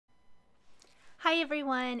Hi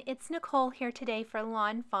everyone, it's Nicole here today for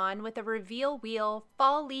Lawn Fawn with a Reveal Wheel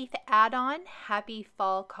Fall Leaf Add-on Happy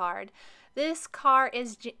Fall card. This card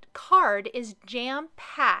is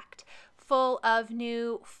jam-packed full of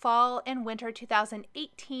new fall and winter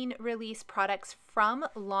 2018 release products from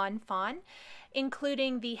Lawn Fawn,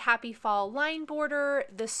 including the Happy Fall line border,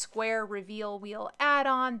 the square Reveal Wheel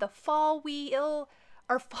add-on, the fall leaf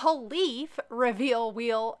Reveal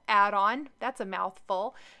Wheel add-on, that's a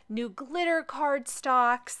mouthful, new glitter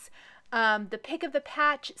cardstocks, the Pick of the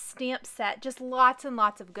Patch stamp set, just lots and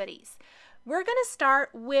lots of goodies. We're going to start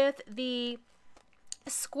with the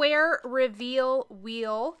square Reveal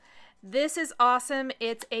Wheel. This is awesome.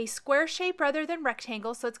 It's a square shape rather than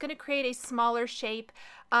rectangle, so it's going to create a smaller shape.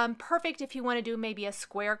 Perfect if you want to do maybe a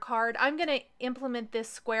square card. I'm going to implement this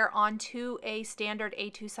square onto a standard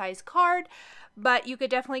A2 size card, but you could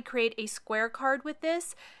definitely create a square card with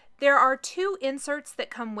this. There are two inserts that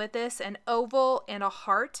come with this, an oval and a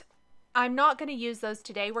heart. I'm not going to use those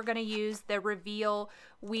today. We're going to use the Reveal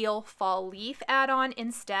Wheel Fall Leaf add-on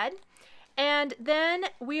instead. And then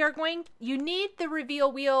you need the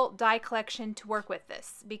Reveal Wheel die collection to work with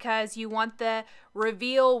this because you want the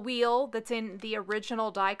Reveal Wheel that's in the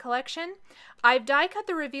original die collection. I've die cut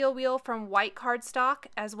the Reveal Wheel from white cardstock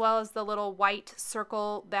as well as the little white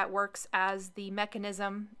circle that works as the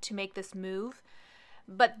mechanism to make this move.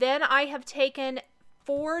 But then I have taken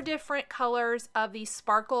 4 different colors of the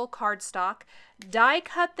sparkle cardstock, die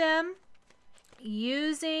cut them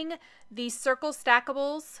using the Circle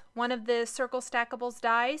Stackables, one of the Circle Stackables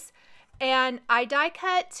dies, and I die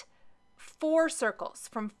cut 4 circles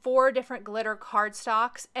from 4 different glitter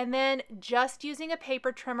cardstocks, and then just using a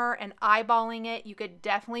paper trimmer and eyeballing it, you could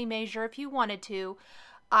definitely measure if you wanted to.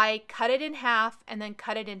 I cut it in half and then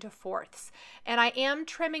cut it into fourths, and I am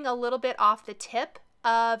trimming a little bit off the tip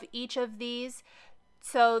of each of these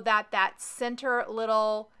so that that center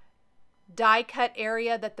little die cut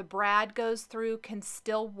area that the brad goes through can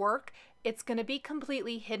still work. It's going to be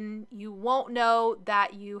completely hidden. You won't know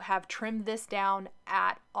that you have trimmed this down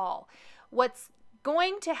at all. What's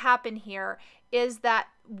going to happen here is that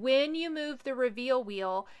when you move the Reveal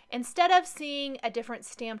Wheel, instead of seeing a different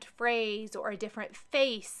stamped phrase or a different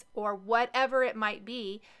face or whatever it might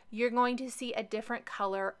be, you're going to see a different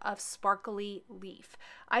color of sparkly leaf.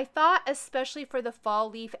 I thought, especially for the fall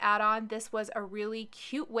leaf add-on, this was a really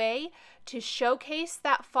cute way to showcase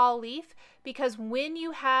that fall leaf, because when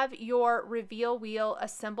you have your Reveal Wheel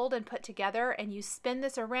assembled and put together and you spin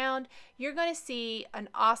this around, you're going to see an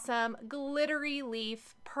awesome glittery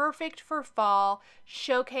leaf, perfect for fall,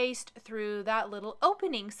 showcased through that little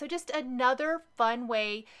opening. So just another fun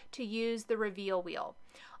way to use the Reveal Wheel.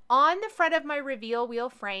 On the front of my Reveal Wheel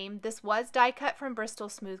frame, this was die cut from Bristol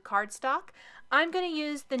Smooth Cardstock. I'm going to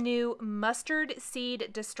use the new Mustard Seed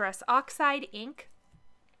Distress Oxide ink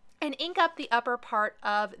and ink up the upper part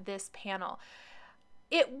of this panel.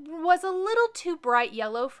 It was a little too bright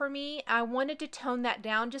yellow for me. I wanted to tone that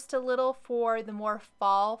down just a little for the more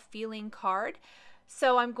fall feeling card.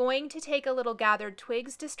 So I'm going to take a little Gathered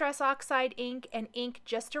Twigs Distress Oxide ink and ink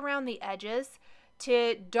just around the edges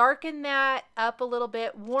to darken that up a little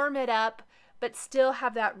bit, warm it up, but still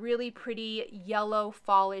have that really pretty yellow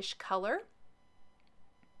fallish color.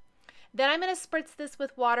 Then I'm going to spritz this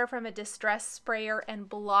with water from a distress sprayer and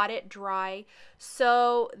blot it dry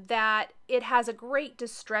so that it has a great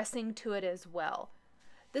distressing to it as well.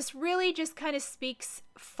 This really just kind of speaks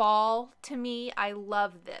fall to me. I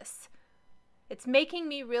love this. It's making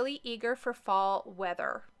me really eager for fall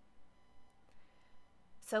weather.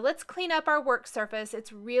 So let's clean up our work surface.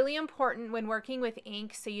 It's really important when working with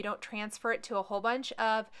ink so you don't transfer it to a whole bunch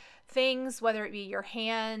of things, whether it be your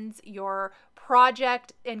hands, your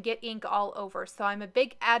project, and get ink all over. So I'm a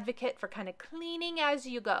big advocate for kind of cleaning as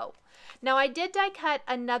you go. Now I did die cut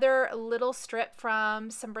another little strip from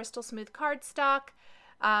some Bristol Smooth Cardstock.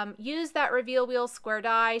 Use that Reveal Wheel square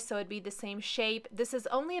die so it'd be the same shape. This is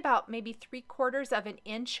only about maybe 3/4 of an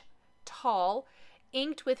inch tall,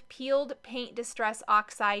 inked with Peeled Paint Distress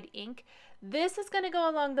Oxide ink. This is going to go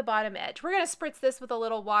along the bottom edge. We're going to spritz this with a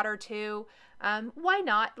little water too. Why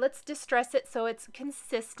not? Let's distress it so it's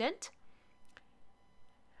consistent.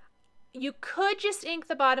 You could just ink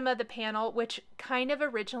the bottom of the panel, which kind of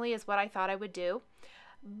originally is what I thought I would do.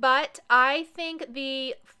 But I think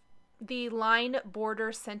the line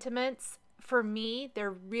border sentiments, for me, they're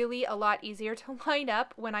really a lot easier to line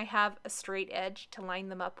up when I have a straight edge to line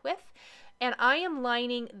them up with. And I am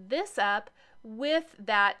lining this up with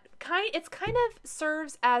that it kind of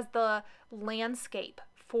serves as the landscape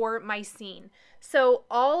for my scene. So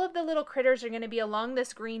all of the little critters are going to be along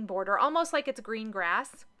this green border, almost like it's green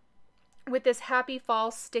grass. with this happy fall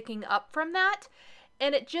sticking up from that.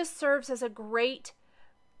 And it just serves as a great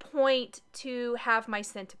point to have my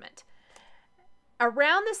sentiment.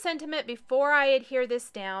 Around the sentiment, before I adhere this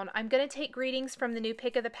down, I'm going to take greetings from the new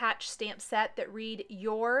Pick of the Patch stamp set that read,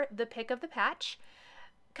 "You're the pick of the patch."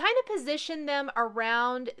 Kind of position them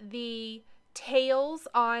around the tails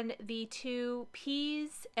on the two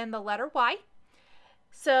P's and the letter Y,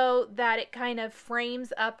 so that it kind of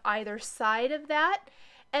frames up either side of that.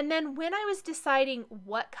 And then when I was deciding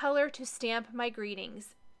what color to stamp my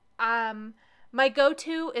greetings, my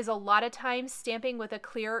go-to is a lot of times stamping with a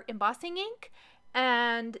clear embossing ink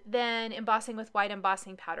and then embossing with white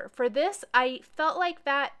embossing powder. For this, I felt like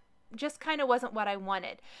that just kind of wasn't what I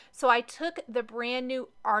wanted. So I took the brand new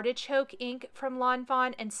artichoke ink from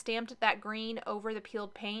Fawn and stamped that green over the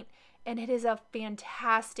peeled paint, and it is a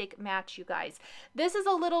fantastic match, you guys. This is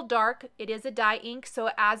a little dark. It is a dye ink, so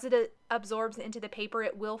as it absorbs into the paper,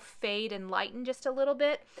 it will fade and lighten just a little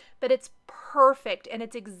bit, but it's perfect, and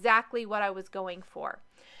it's exactly what I was going for.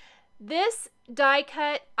 This die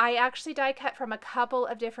cut, I actually die cut from a couple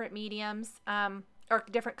of different mediums, or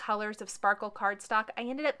different colors of sparkle cardstock. I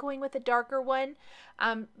ended up going with a darker one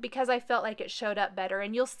because I felt like it showed up better,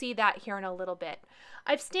 and you'll see that here in a little bit.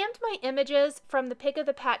 I've stamped my images from the Pick of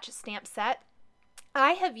the Patch stamp set.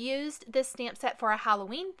 I have used this stamp set for a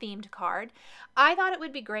Halloween themed card. I thought it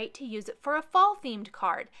would be great to use it for a fall themed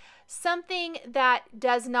card, something that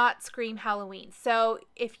does not scream Halloween. So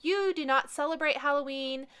if you do not celebrate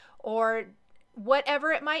Halloween or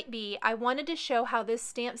whatever it might be, I wanted to show how this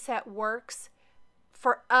stamp set works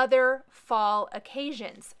for other fall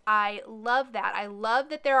occasions. I love that. I love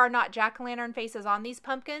that there are not jack-o'-lantern faces on these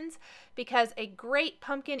pumpkins, because a great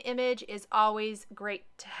pumpkin image is always great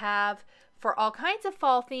to have for all kinds of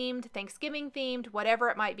fall themed, Thanksgiving themed, whatever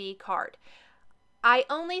it might be card. I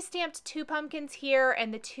only stamped 2 pumpkins here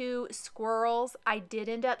and the 2 squirrels. I did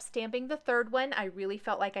end up stamping the third one. I really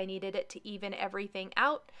felt like I needed it to even everything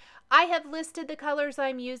out. I have listed the colors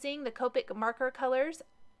I'm using, the Copic marker colors,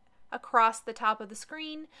 across the top of the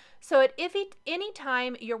screen. So at any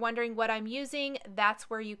time you're wondering what I'm using, that's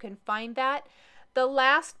where you can find that. The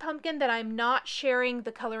last pumpkin that I'm not sharing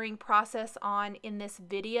the coloring process on in this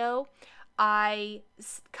video, I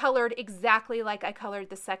colored exactly like I colored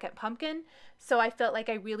the second pumpkin. So I felt like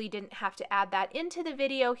I really didn't have to add that into the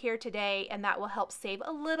video here today, and that will help save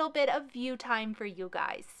a little bit of view time for you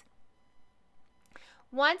guys.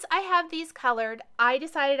 Once I have these colored, I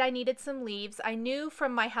decided I needed some leaves. I knew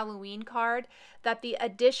from my Halloween card that the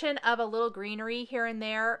addition of a little greenery here and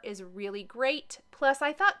there is really great. Plus,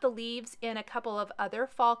 I thought the leaves in a couple of other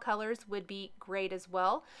fall colors would be great as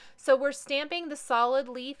well. So we're stamping the solid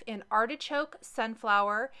leaf in artichoke,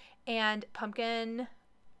 sunflower, and pumpkin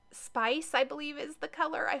spice, I believe is the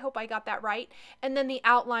color. I hope I got that right. And then the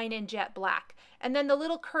outline in jet black. And then the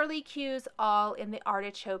little curly cues all in the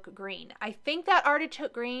artichoke green. I think that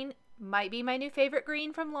artichoke green might be my new favorite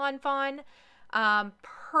green from Fawn.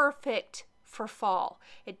 Perfect for fall.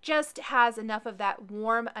 It just has enough of that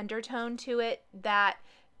warm undertone to it that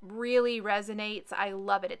really resonates. I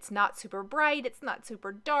love it. It's not super bright. It's not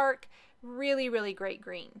super dark. Really, really great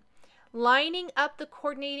green. Lining up the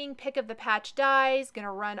coordinating Pick of the Patch dies.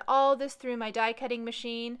 Gonna run all this through my die cutting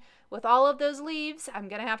machine. With all of those leaves, I'm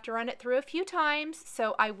gonna have to run it through a few times,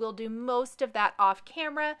 so I will do most of that off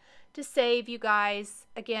camera to save you guys,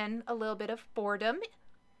 again, a little bit of boredom.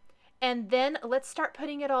 And then let's start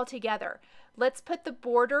putting it all together. Let's put the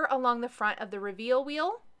border along the front of the reveal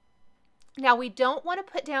wheel. Now we don't want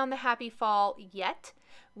to put down the Happy Fall yet.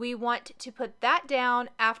 We want to put that down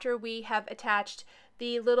after we have attached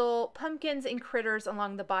the little pumpkins and critters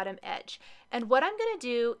along the bottom edge. And what I'm going to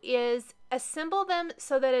do is assemble them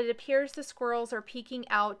so that it appears the squirrels are peeking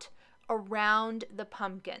out around the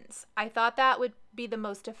pumpkins. I thought that would be the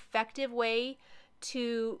most effective way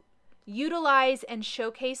to utilize and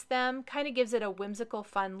showcase them. Kind of gives it a whimsical,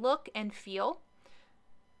 fun look and feel.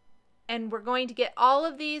 And we're going to get all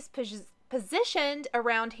of these positioned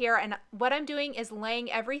around here, and what I'm doing is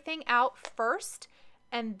laying everything out first,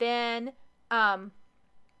 and then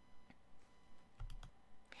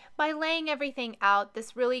by laying everything out,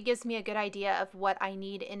 this really gives me a good idea of what I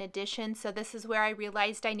need in addition. So this is where I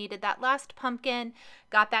realized I needed that last pumpkin,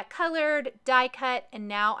 got that colored, die cut, and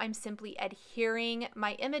now I'm simply adhering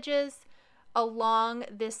my images along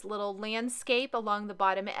this little landscape along the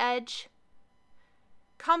bottom edge.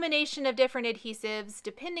 Combination of different adhesives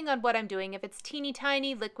depending on what I'm doing. If it's teeny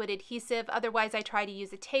tiny liquid adhesive, otherwise I try to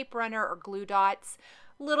use a tape runner or glue dots.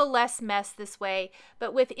 Little less mess this way,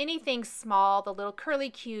 but with anything small, the little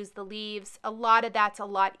curly cues, the leaves, a lot of that's a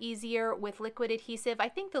lot easier with liquid adhesive. I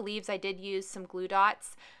think the leaves I did use some glue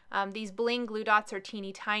dots, These bling glue dots are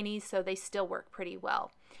teeny tiny, so they still work pretty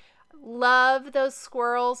well. Love those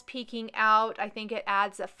squirrels peeking out. I think it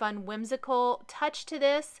adds a fun whimsical touch to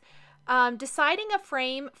this. Deciding a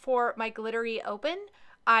frame for my glittery open,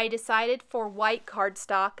 I decided for white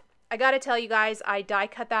cardstock. I gotta tell you guys, I die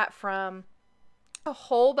cut that from a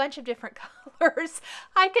whole bunch of different colors.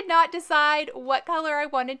 I could not decide what color I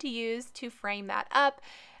wanted to use to frame that up.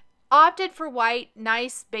 Opted for white,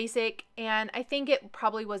 nice, basic, and I think it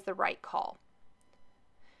probably was the right call.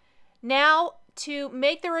 Now, to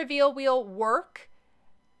make the reveal wheel work,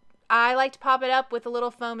 I like to pop it up with a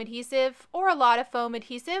little foam adhesive or a lot of foam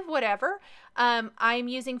adhesive, whatever. I'm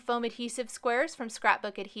using foam adhesive squares from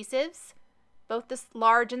Scrapbook Adhesives, both this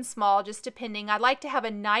large and small, just depending. I like to have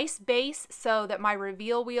a nice base so that my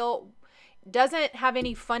reveal wheel doesn't have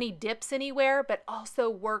any funny dips anywhere, but also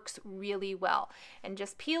works really well. And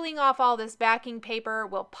just peeling off all this backing paper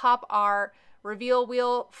will pop our reveal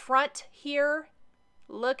wheel front here.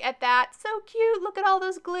 Look at that, so cute. Look at all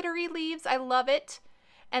those glittery leaves, I love it.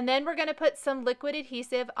 And then we're gonna put some liquid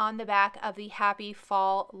adhesive on the back of the Happy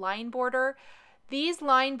Fall line border. These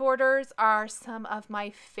line borders are some of my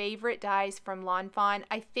favorite dies from Lawn Fawn.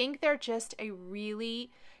 I think they're just a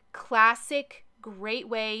really classic, great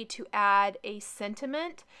way to add a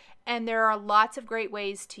sentiment, and there are lots of great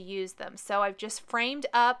ways to use them. So I've just framed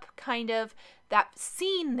up kind of that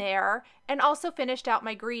scene there and also finished out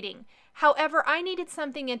my greeting. However, I needed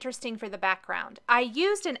something interesting for the background. I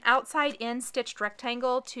used an outside-in stitched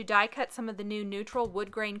rectangle to die cut some of the new neutral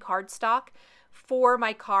wood grain cardstock for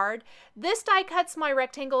my card. This die cuts my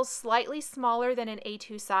rectangles slightly smaller than an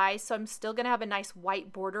A2 size, so I'm still going to have a nice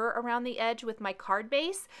white border around the edge with my card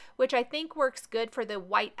base, which I think works good for the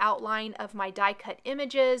white outline of my die cut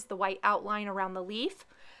images, the white outline around the leaf,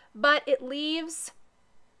 but it leaves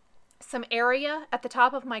some area at the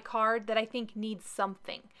top of my card that I think needs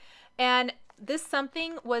something. And this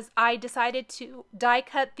something was, I decided to die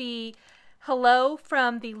cut the hello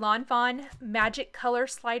from the Lawn Fawn Magic Color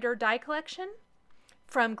Slider die collection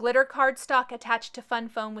from glitter cardstock attached to fun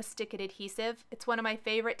foam with stick-it adhesive. It's one of my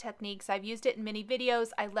favorite techniques. I've used it in many videos.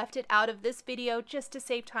 I left it out of this video just to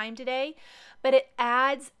save time today, but it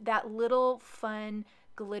adds that little fun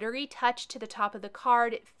glittery touch to the top of the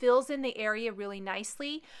card. It fills in the area really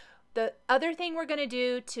nicely. The other thing we're going to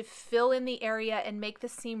do to fill in the area and make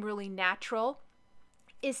this seem really natural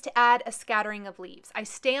is to add a scattering of leaves. I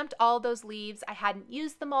stamped all those leaves. I hadn't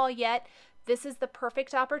used them all yet. This is the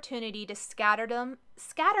perfect opportunity to scatter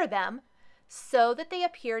them so that they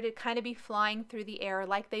appear to kind of be flying through the air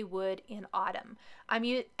like they would in autumn. I'm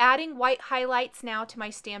adding white highlights now to my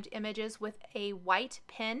stamped images with a white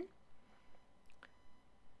pen.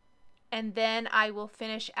 And then I will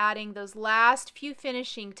finish adding those last few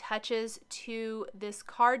finishing touches to this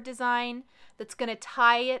card design that's going to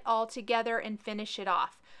tie it all together and finish it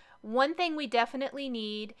off. One thing we definitely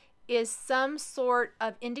need is some sort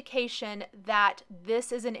of indication that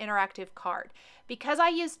this is an interactive card. Because I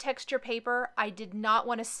used texture paper, I did not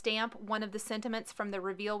want to stamp one of the sentiments from the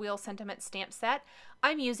Reveal Wheel sentiment stamp set.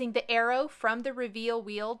 I'm using the arrow from the Reveal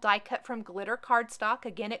Wheel die cut from glitter cardstock.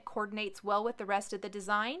 Again, it coordinates well with the rest of the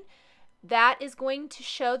design. That is going to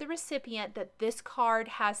show the recipient that this card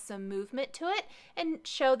has some movement to it and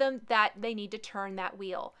show them that they need to turn that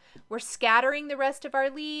wheel. We're scattering the rest of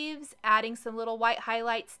our leaves, adding some little white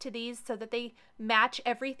highlights to these so that they match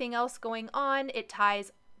everything else going on. It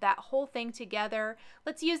ties that whole thing together.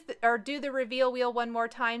 Let's use do the reveal wheel one more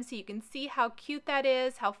time so you can see how cute that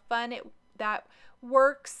is, how fun that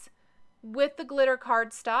works with the glitter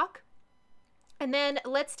cardstock. And then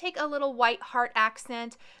let's take a little white heart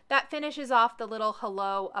accent that finishes off the little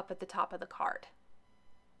hello up at the top of the card.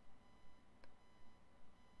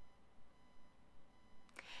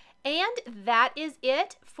 And that is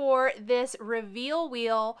it for this Reveal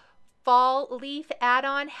Wheel Fall Leaf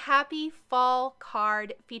Add-on Happy Fall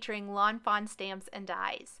card featuring Lawn Fawn stamps and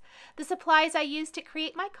dies. The supplies I used to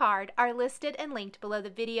create my card are listed and linked below the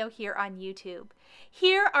video here on YouTube.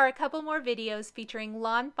 Here are a couple more videos featuring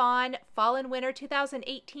Lawn Fawn Fall and Winter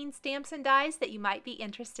 2018 stamps and dies that you might be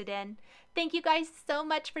interested in. Thank you guys so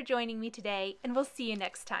much for joining me today, and we'll see you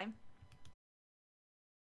next time.